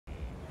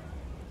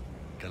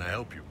Can I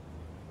help you?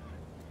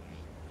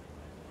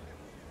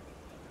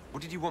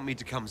 What did you want me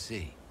to come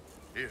see?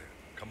 Here,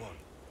 come on.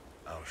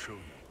 I'll show you.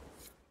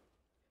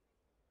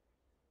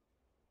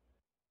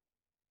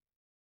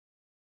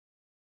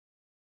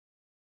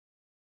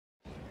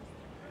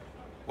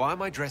 Why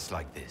am I dressed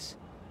like this?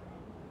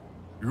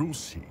 You'll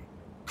see.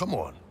 Come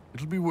on.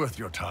 It'll be worth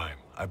your time,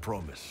 I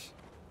promise.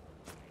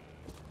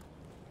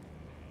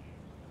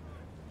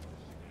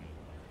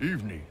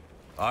 Evening.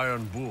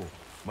 Iron Bull.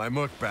 My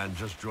merc band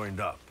just joined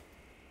up.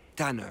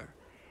 Tanner.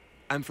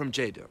 I'm from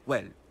Jader.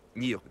 Well,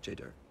 near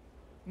Jader.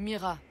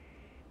 Mira.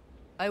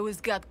 I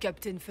was guard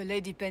captain for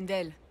Lady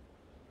Pendel.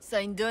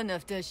 Signed on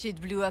after shit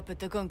blew up at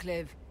the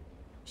Conclave.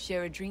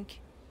 Share a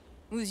drink?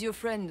 Who's your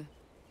friend?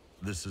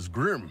 This is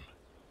Grim.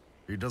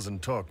 He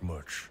doesn't talk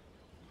much.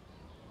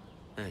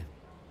 Hey.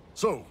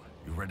 So,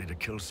 you ready to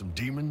kill some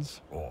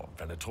demons? Or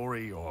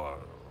Venatori, or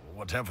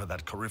whatever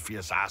that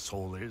Corypheus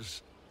asshole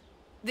is?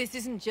 This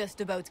isn't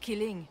just about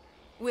killing.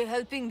 We're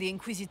helping the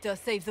Inquisitor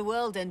save the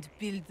world and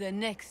build the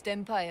next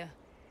empire.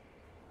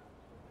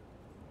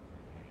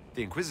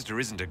 The Inquisitor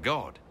isn't a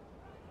god.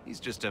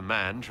 He's just a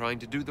man trying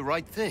to do the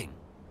right thing.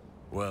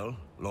 Well,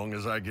 long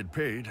as I get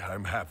paid,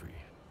 I'm happy.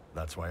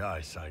 That's why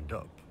I signed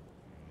up.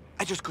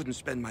 I just couldn't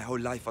spend my whole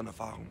life on a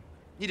farm.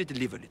 Needed to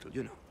live a little,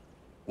 you know.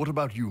 What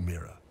about you,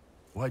 Mira?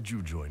 Why'd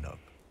you join up?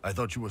 I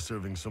thought you were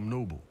serving some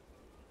noble.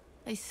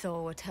 I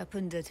saw what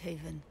happened at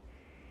Haven.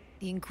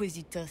 The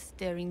Inquisitor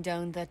staring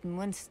down that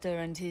monster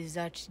and his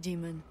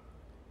Archdemon.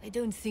 I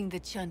don't sing the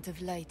chant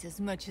of light as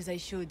much as I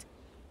should.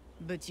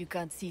 But you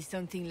can't see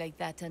something like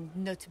that and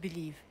not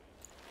believe.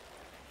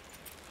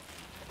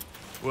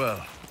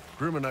 Well,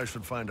 Grim and I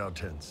should find our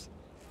tents.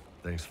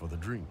 Thanks for the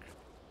drink.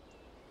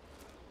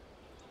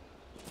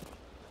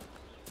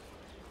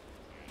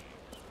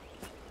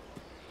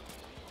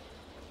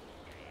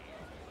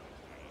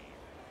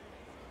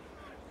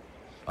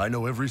 I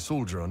know every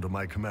soldier under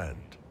my command.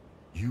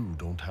 You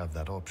don't have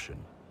that option,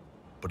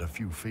 but a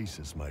few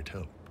faces might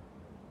help.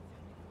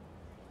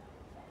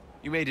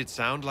 You made it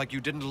sound like you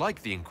didn't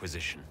like the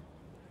Inquisition.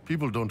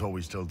 People don't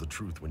always tell the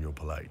truth when you're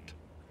polite.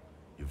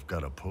 You've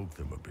got to poke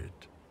them a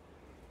bit.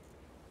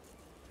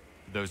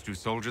 Those two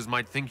soldiers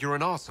might think you're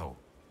an arsehole.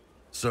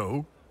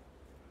 So?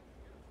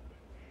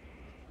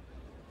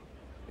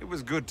 It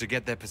was good to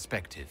get their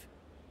perspective.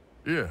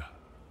 Yeah.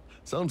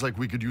 Sounds like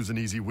we could use an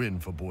easy win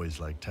for boys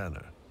like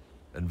Tanner.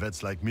 And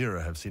vets like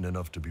Mira have seen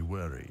enough to be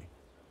wary.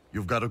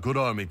 You've got a good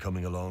army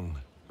coming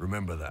along.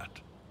 Remember that,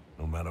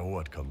 no matter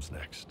what comes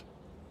next.